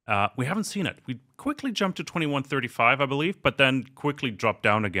 We haven't seen it. We quickly jumped to 2135, I believe, but then quickly dropped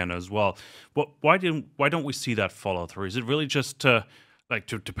down again as well. Why don't we see that follow through? Is it really just like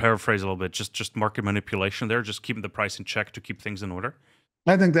to paraphrase a little bit, just market manipulation there, just keeping the price in check to keep things in order?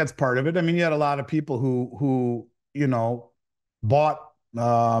 I think that's part of it. I mean, you had a lot of people who bought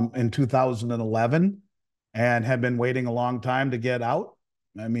in 2011 and had been waiting a long time to get out.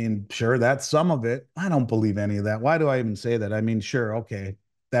 I mean, sure, that's some of it. I don't believe any of that. Why do I even say that? I mean, sure, okay,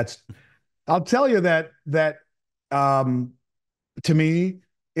 that's. I'll tell you that um, to me,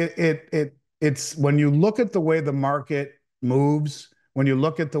 it's when you look at the way the market moves, when you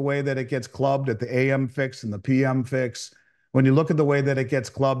look at the way that it gets clubbed at the AM fix and the PM fix, when you look at the way that it gets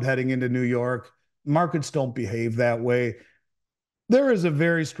clubbed heading into New York, markets don't behave that way. There is a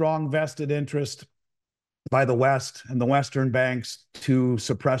very strong vested interest by the West and the Western banks to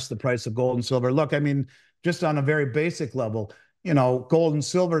suppress the price of gold and silver. Look, I mean, just on a very basic level, gold and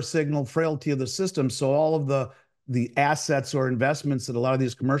silver signal frailty of the system. So all of the assets or investments that a lot of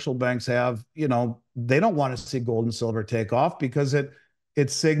these commercial banks have, they don't want to see gold and silver take off because it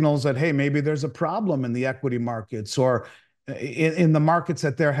signals that, hey, maybe there's a problem in the equity markets or in the markets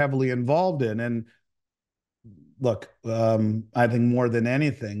that they're heavily involved in. And look, I think more than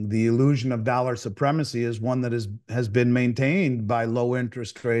anything, the illusion of dollar supremacy is one that has been maintained by low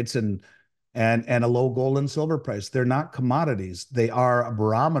interest rates and a low gold and silver price. They're not commodities. They are a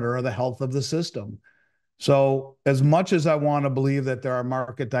barometer of the health of the system. So as much as I want to believe that there are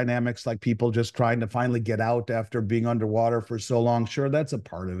market dynamics like people just trying to finally get out after being underwater for so long, sure, that's a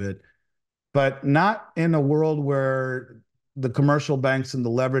part of it, but not in a world where the commercial banks and the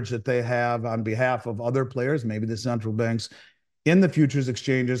leverage that they have on behalf of other players, maybe the central banks in the futures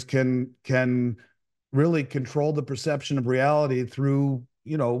exchanges can really control the perception of reality through,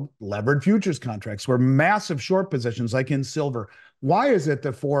 levered futures contracts where massive short positions like in silver. Why is it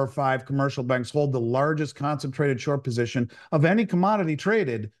that four or five commercial banks hold the largest concentrated short position of any commodity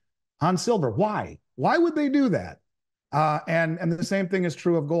traded on silver? Why would they do that? And the same thing is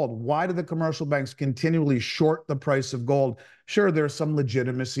true of gold. Why do the commercial banks continually short the price of gold? Sure, there's some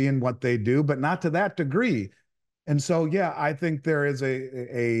legitimacy in what they do, but not to that degree. And so, yeah, I think there is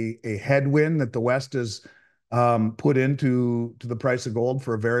a headwind that the West has put into the price of gold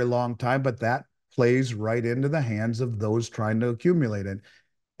for a very long time, but that plays right into the hands of those trying to accumulate it.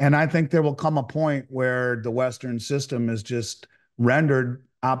 And I think there will come a point where the Western system is just rendered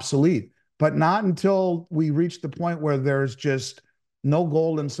obsolete, but not until we reach the point where there's just no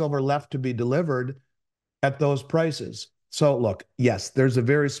gold and silver left to be delivered at those prices. So look, yes, there's a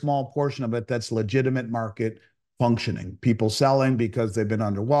very small portion of it that's legitimate market functioning. People selling because they've been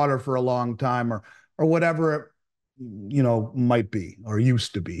underwater for a long time or whatever it, might be or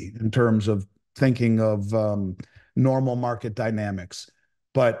used to be in terms of thinking of normal market dynamics.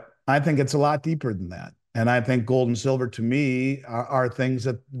 But I think it's a lot deeper than that. And I think gold and silver to me are things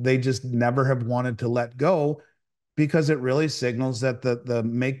that they just never have wanted to let go because it really signals that the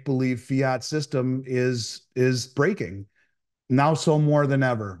make believe fiat system is breaking now so more than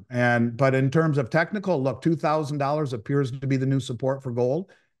ever. But in terms of technical, look, $2,000 appears to be the new support for gold.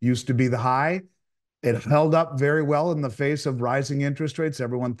 Used to be the high. It held up very well in the face of rising interest rates.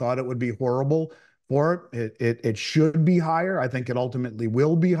 Everyone thought it would be horrible for it. It should be higher. I think it ultimately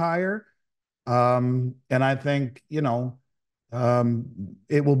will be higher. And I think, it will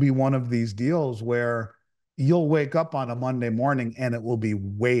be one of these deals where you'll wake up on a Monday morning and it will be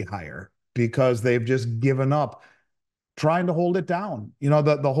way higher because they've just given up trying to hold it down.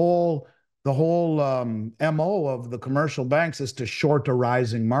 The whole MO of the commercial banks is to short a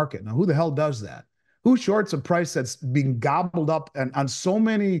rising market. Now, who the hell does that? Who shorts a price that's being gobbled up and on so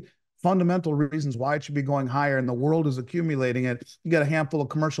many fundamental reasons why it should be going higher and the world is accumulating it? You got a handful of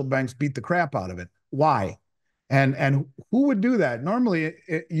commercial banks beat the crap out of it. Why? And who would do that? Normally,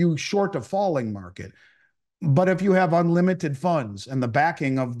 you short a falling market. But if you have unlimited funds and the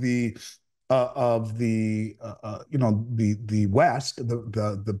backing of the West,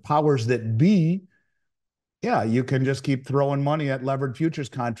 the powers that be, yeah, you can just keep throwing money at levered futures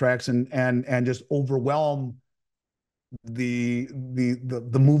contracts and just overwhelm the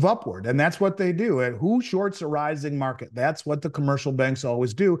move upward. And that's what they do. And who shorts a rising market? That's what the commercial banks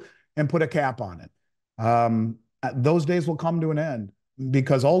always do and put a cap on it. Those days will come to an end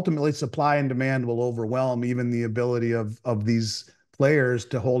because ultimately supply and demand will overwhelm even the ability of these players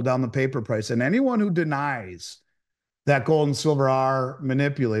to hold down the paper price. And anyone who denies that gold and silver are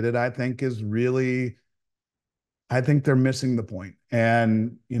manipulated, I think is really I think they're missing the point.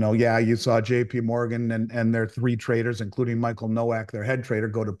 And, yeah, you saw JP Morgan and their three traders, including Michael Nowak, their head trader,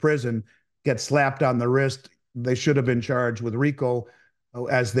 go to prison, get slapped on the wrist. They should have been charged with RICO.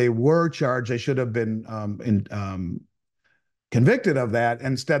 As they were charged, they should have been convicted of that.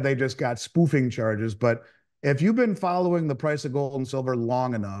 Instead, they just got spoofing charges. But if you've been following the price of gold and silver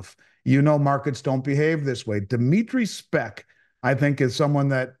long enough, markets don't behave this way. Dmitry Speck, I think, is someone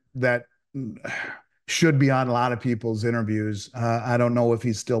that should be on a lot of people's interviews. I don't know if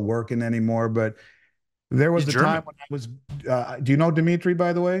he's still working anymore, but there He's was a time German. when I was. Do you know Dmitry,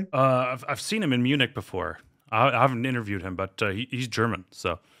 by the way? I've seen him in Munich before. I haven't interviewed him, but he's German.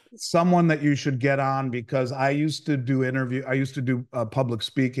 So Someone that you should get on, because I used to do public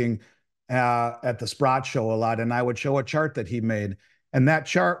speaking at the Sprott show a lot, and I would show a chart that he made, and that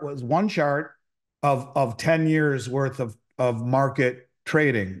chart was one chart of 10 years worth of market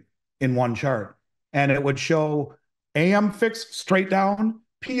trading in one chart, and it would show AM fixed straight down,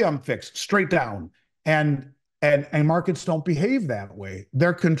 PM fixed straight down, and markets don't behave that way.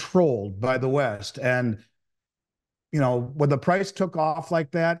 They're controlled by the West. And when the price took off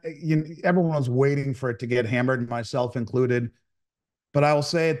like that, everyone was waiting for it to get hammered, myself included. But I will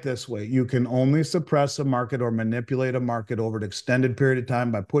say it this way: you can only suppress a market or manipulate a market over an extended period of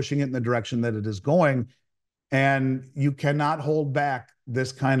time by pushing it in the direction that it is going. And you cannot hold back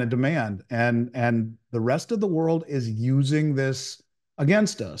this kind of demand. And the rest of the world is using this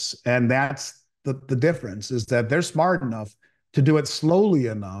against us. And that's the difference, is that they're smart enough to do it slowly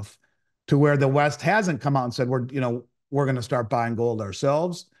enough to where the West hasn't come out and said, we're going to start buying gold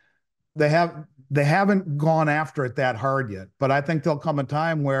ourselves. They haven't gone after it that hard yet, but I think there'll come a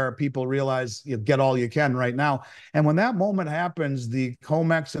time where people realize you get all you can right now. And when that moment happens, the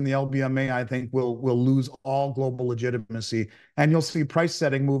COMEX and the LBMA, I think, will lose all global legitimacy, and you'll see price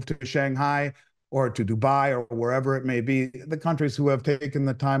setting move to Shanghai or to Dubai or wherever it may be, the countries who have taken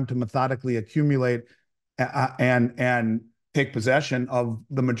the time to methodically accumulate and take possession of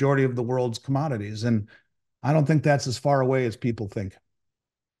the majority of the world's commodities. And I don't think that's as far away as people think.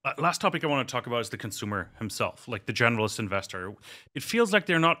 last topic I want to talk about is the consumer himself, like the generalist investor. It feels like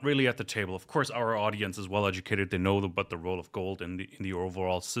they're not really at the table. Of course, our audience is well educated; they know about the role of gold in the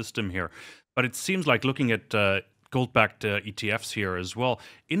overall system here. But it seems like looking at gold-backed ETFs here as well,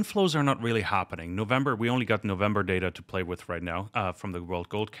 inflows are not really happening. November, we only got November data to play with right now from the World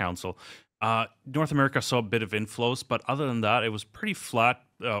Gold Council. North America saw a bit of inflows, but other than that, it was pretty flat,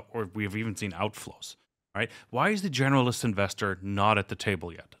 or we've even seen outflows. Right? Why is the generalist investor not at the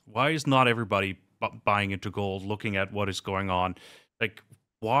table yet? Why is not everybody buying into gold, looking at what is going on? Like,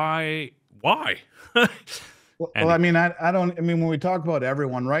 why? Why? Well, I mean, I don't, I mean, when we talk about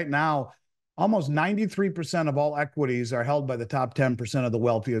everyone right now, almost 93% of all equities are held by the top 10% of the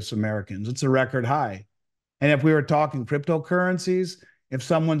wealthiest Americans. It's a record high. And if we were talking cryptocurrencies, if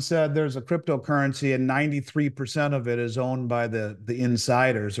someone said there's a cryptocurrency and 93% of it is owned by the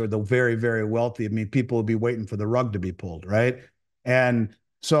insiders or the very, very wealthy, I mean, people would be waiting for the rug to be pulled, right? And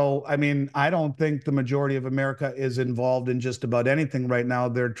so, I mean, I don't think the majority of America is involved in just about anything right now.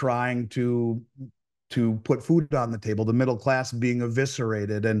 They're trying to put food on the table, the middle class being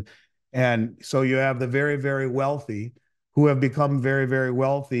eviscerated. And so you have the very, very wealthy who have become very, very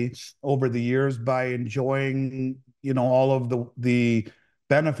wealthy over the years by enjoying, all of the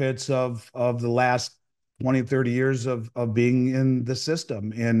benefits of the last 20, 30 years of being in the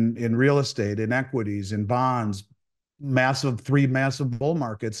system, in real estate, in equities, in bonds, three massive bull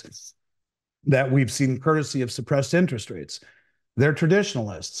markets that we've seen courtesy of suppressed interest rates. They're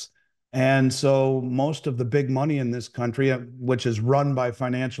traditionalists. And so most of the big money in this country, which is run by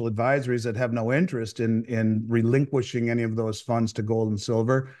financial advisories that have no interest in relinquishing any of those funds to gold and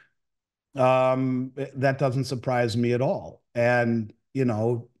silver, that doesn't surprise me at all. And,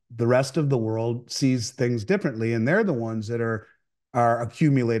 the rest of the world sees things differently, and they're the ones that are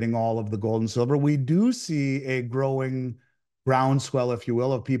accumulating all of the gold and silver. We do see a growing groundswell, if you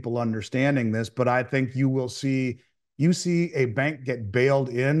will, of people understanding this, but I think you see a bank get bailed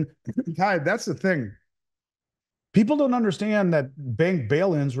in. God, that's the thing. People don't understand that bank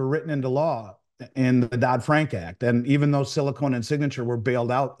bail-ins were written into law in the Dodd-Frank Act. And even though Silicon and Signature were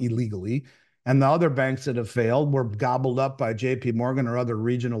bailed out illegally, and the other banks that have failed were gobbled up by JP Morgan or other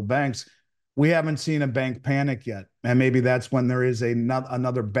regional banks, we haven't seen a bank panic yet. And maybe that's when there is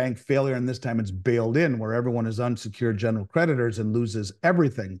another bank failure, and this time it's bailed in, where everyone is unsecured general creditors and loses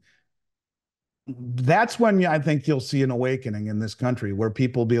everything. That's when I think you'll see an awakening in this country, where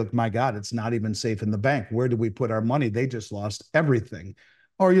people be like, my God, it's not even safe in the bank. Where do we put our money? They just lost everything.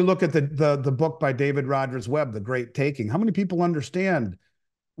 Or you look at the book by David Rogers Webb, The Great Taking. How many people understand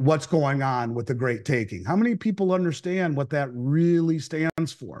what's going on with the great taking? How many people understand what that really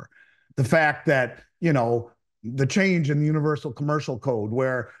stands for? The fact that, the change in the Universal Commercial Code,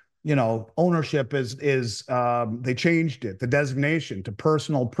 where, ownership is they changed it, the designation to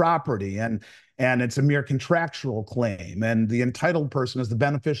personal property, and it's a mere contractual claim, and the entitled person is the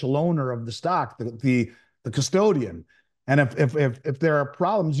beneficial owner of the stock, the custodian. And if there are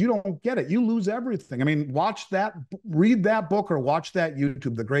problems, you don't get it. You lose everything. I mean, read that book or watch that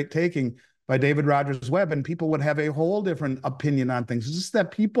YouTube, The Great Taking by David Rogers Webb, and people would have a whole different opinion on things. It's just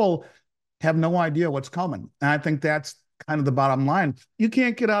that people have no idea what's coming. And I think that's kind of the bottom line. You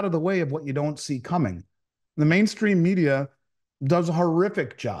can't get out of the way of what you don't see coming. The mainstream media does a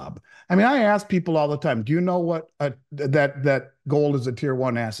horrific job. I mean, I ask people all the time, do you know what that gold is a tier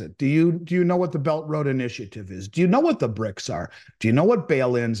one asset? Do you know what the Belt Road Initiative is? Do you know what the BRICS are? Do you know what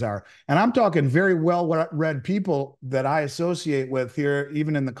bail-ins are? And I'm talking very well-read people that I associate with here,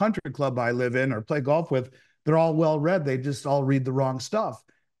 even in the country club I live in or play golf with. They're all well-read. They just all read the wrong stuff.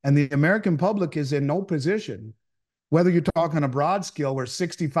 And the American public is in no position, whether you're talking on a broad scale where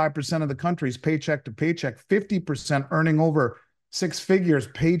 65% of the country's paycheck to paycheck, 50% earning over six figures,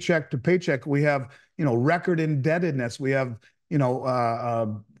 paycheck to paycheck. We have, record indebtedness. We have,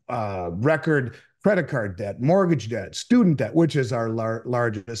 record credit card debt, mortgage debt, student debt, which is our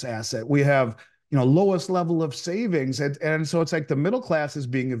largest asset. We have, lowest level of savings. And so it's like the middle class is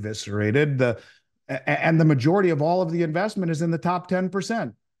being eviscerated. And the majority of all of the investment is in the top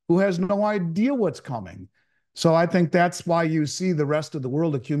 10%, who has no idea what's coming. So I think that's why you see the rest of the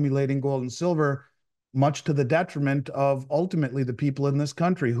world accumulating gold and silver, much to the detriment of ultimately the people in this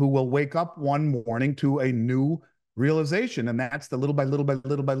country who will wake up one morning to a new realization. And that's the little by little by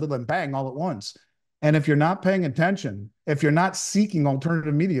little by little and bang all at once. And if you're not paying attention, if you're not seeking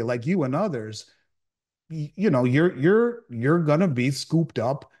alternative media like you and others, you're going to be scooped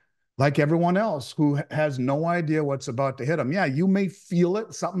up like everyone else who has no idea what's about to hit them. Yeah, you may feel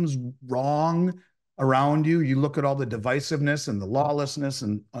it. Something's wrong around you. You look at all the divisiveness and the lawlessness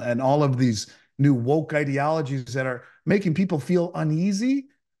and all of these new woke ideologies that are making people feel uneasy.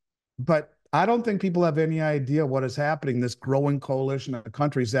 But I don't think people have any idea what is happening. This growing coalition of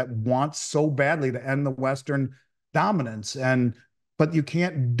countries that wants so badly to end the Western dominance. But you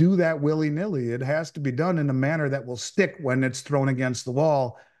can't do that willy-nilly. It has to be done in a manner that will stick when it's thrown against the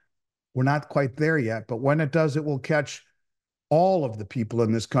wall. We're not quite there yet, but when it does, it will catch all of the people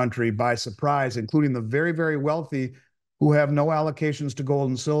in this country by surprise, including the very, very wealthy who have no allocations to gold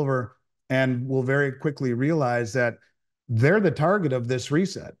and silver and will very quickly realize that they're the target of this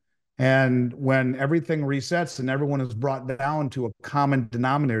reset. And when everything resets and everyone is brought down to a common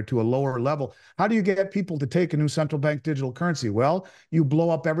denominator, to a lower level, how do you get people to take a new central bank digital currency? Well, you blow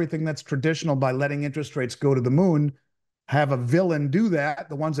up everything that's traditional by letting interest rates go to the moon, have a villain do that,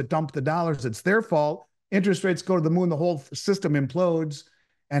 the ones that dump the dollars, it's their fault. Interest rates go to the moon, the whole system implodes,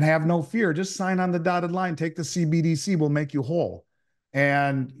 and have no fear. Just sign on the dotted line, take the CBDC, we'll make you whole.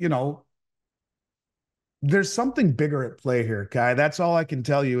 And, there's something bigger at play here, Kai. That's all I can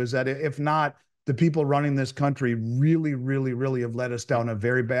tell you is that if not, the people running this country really, really, really have led us down a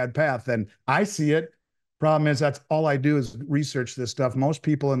very bad path. And I see it. Problem is, that's all I do is research this stuff. Most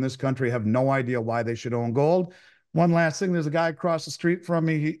people in this country have no idea why they should own gold. One last thing, there's a guy across the street from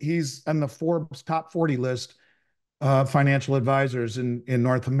me. He's on the Forbes top 40 list of financial advisors in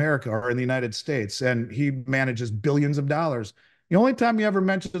North America or in the United States, and he manages billions of dollars. The only time he ever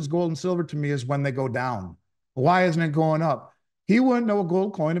mentions gold and silver to me is when they go down. Why isn't it going up? He wouldn't know a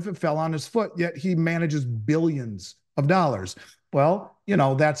gold coin if it fell on his foot, yet he manages billions of dollars. Well,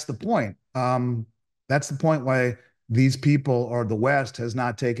 that's the point. That's the point why these people or the West has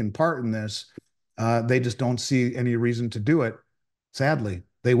not taken part in this. They just don't see any reason to do it. Sadly,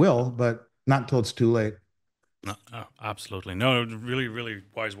 they will, but not until it's too late. No, absolutely. No, really, really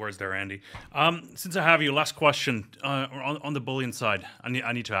wise words there, Andy. Since I have you, last question on the bullion side. I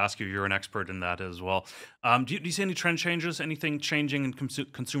need to ask you. You're an expert in that as well. Do you see any trend changes? Anything changing in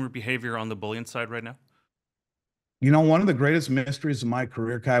consumer behavior on the bullion side right now? One of the greatest mysteries of my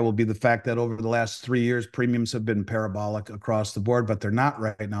career, Kai, will be the fact that over the last 3 years, premiums have been parabolic across the board, but they're not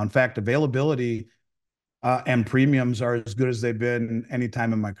right now. In fact, availability and premiums are as good as they've been any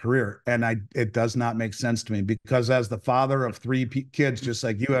time in my career. And it does not make sense to me because as the father of three kids, just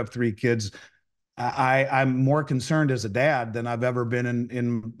like you have three kids, I'm more concerned as a dad than I've ever been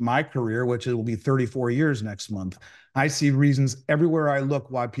in my career, which will be 34 years next month. I see reasons everywhere I look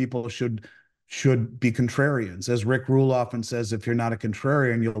why people should be contrarians. As Rick Rule often says, if you're not a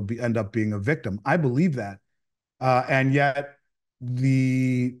contrarian, you'll end up being a victim. I believe that. And yet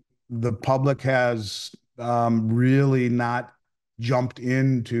the public has really not jumped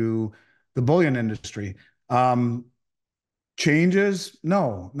into the bullion industry. Um, Changes?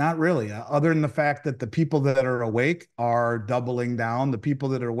 No, not really. Other than the fact that the people that are awake are doubling down, the people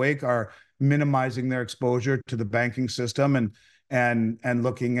that are awake are minimizing their exposure to the banking system and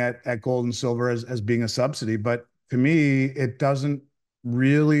looking at gold and silver as being a subsidy. But to me, it doesn't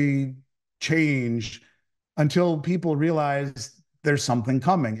really change until people realize there's something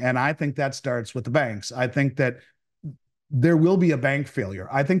coming. And I think that starts with the banks. I think that there will be a bank failure.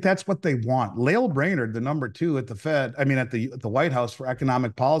 I think that's what they want. Lael Brainerd, the number two at the Fed, I mean at the White House for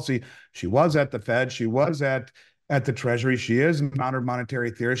economic policy, she was at the Fed, she was at the Treasury, she is a modern monetary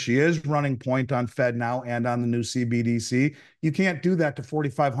theorist, she is running point on Fed now and on the new CBDC. You can't do that to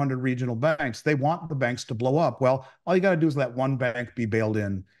 4,500 regional banks. They want the banks to blow up. Well, all you got to do is let one bank be bailed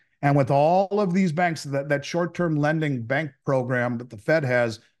in. And with all of these banks, that short-term lending bank program that the Fed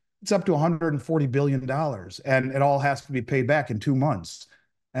has, it's up to $140 billion, and it all has to be paid back in 2 months.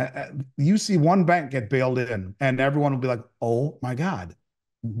 You see one bank get bailed in, and everyone will be like, oh my God,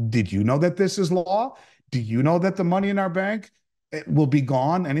 did you know that this is law? Do you know that the money in our bank it will be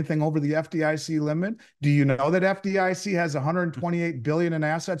gone, anything over the FDIC limit? Do you know that FDIC has 128 billion in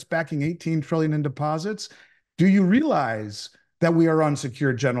assets backing 18 trillion in deposits? Do you realize that we are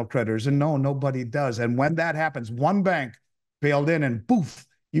unsecured general creditors? And no, nobody does. And when that happens, one bank bailed in and poof,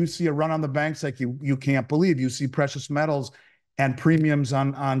 you see a run on the banks like you can't believe. You see precious metals and premiums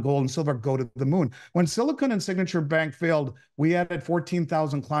on gold and silver go to the moon. When Silicon and Signature Bank failed, we added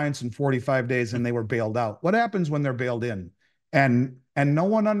 14,000 clients in 45 days and they were bailed out. What happens when they're bailed in? And no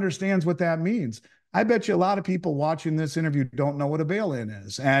one understands what that means. I bet you a lot of people watching this interview don't know what a bail-in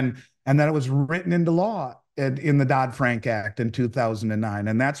is, and that it was written into law in the Dodd-Frank Act in 2009.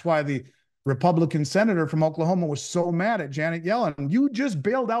 And that's why the Republican senator from Oklahoma was so mad at Janet Yellen. You just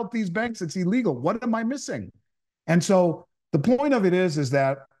bailed out these banks. It's illegal. What am I missing? And so the point of it is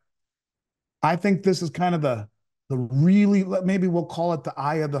that I think this is kind of the really, maybe we'll call it the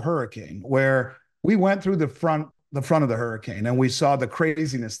eye of the hurricane, where we went through the front of the hurricane and we saw the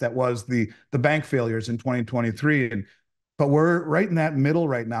craziness that was the bank failures in 2023. But we're right in that middle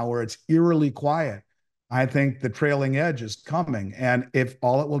right now where it's eerily quiet. I think the trailing edge is coming. And if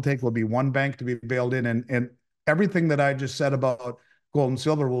all it will take will be one bank to be bailed in, and everything that I just said about gold and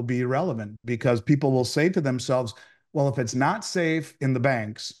silver will be irrelevant, because people will say to themselves, well, if it's not safe in the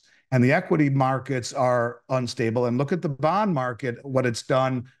banks and the equity markets are unstable, and look at the bond market, what it's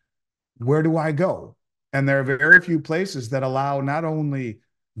done, where do I go? And there are very few places that allow not only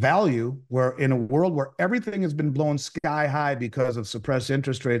value, where in a world where everything has been blown sky high because of suppressed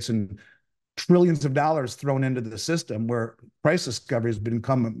interest rates and trillions of dollars thrown into the system, where price discovery has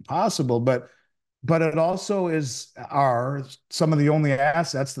become impossible, but it also are some of the only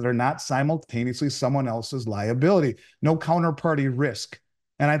assets that are not simultaneously someone else's liability, no counterparty risk.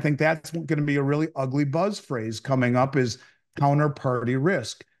 And I think that's going to be a really ugly buzz phrase coming up, is counterparty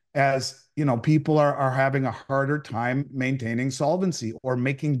risk, as you know, people are having a harder time maintaining solvency or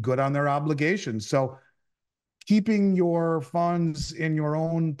making good on their obligations. So keeping your funds in your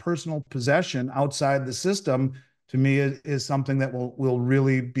own personal possession outside the system, to me, is something that will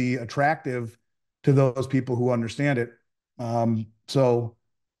really be attractive to those people who understand it. So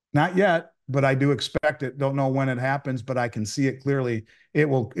not yet, but I do expect it. Don't know when it happens, but I can see it clearly. It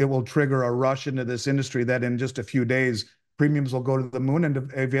will trigger a rush into this industry that in just a few days, premiums will go to the moon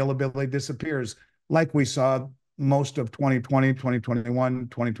and availability disappears, like we saw most of 2020, 2021,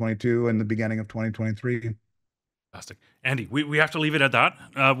 2022, and the beginning of 2023. Fantastic. Andy, we have to leave it at that.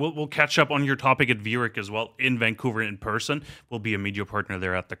 We'll catch up on your topic at VRIC as well in Vancouver in person. We'll be a media partner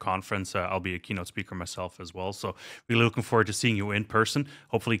there at the conference. I'll be a keynote speaker myself as well. So really looking forward to seeing you in person.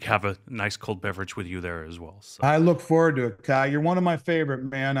 Hopefully have a nice cold beverage with you there as well. So. I look forward to it, Kai. You're one of my favorite,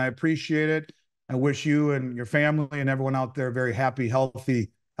 man. I appreciate it. I wish you and your family and everyone out there very happy,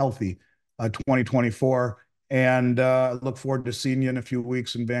 healthy 2024. And look forward to seeing you in a few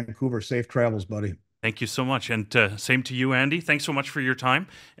weeks in Vancouver. Safe travels, buddy. Thank you so much. And same to you, Andy. Thanks so much for your time.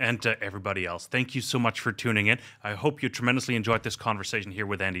 And everybody else, thank you so much for tuning in. I hope you tremendously enjoyed this conversation here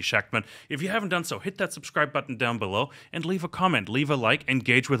with Andy Schectman. If you haven't done so, hit that subscribe button down below and leave a comment, leave a like,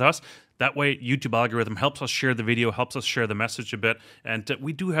 engage with us. That way, YouTube algorithm helps us share the video, helps us share the message a bit. And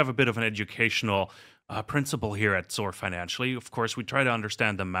we do have a bit of an educational principle here at Soar Financially. Of course, we try to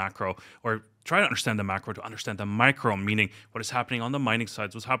understand the macro, or try to understand the macro to understand the micro, meaning what is happening on the mining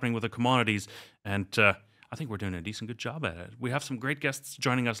sides, what's happening with the commodities. And I think we're doing a decent good job at it. We have some great guests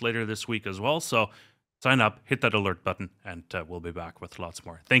joining us later this week as well. So sign up, hit that alert button, and we'll be back with lots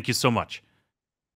more. Thank you so much.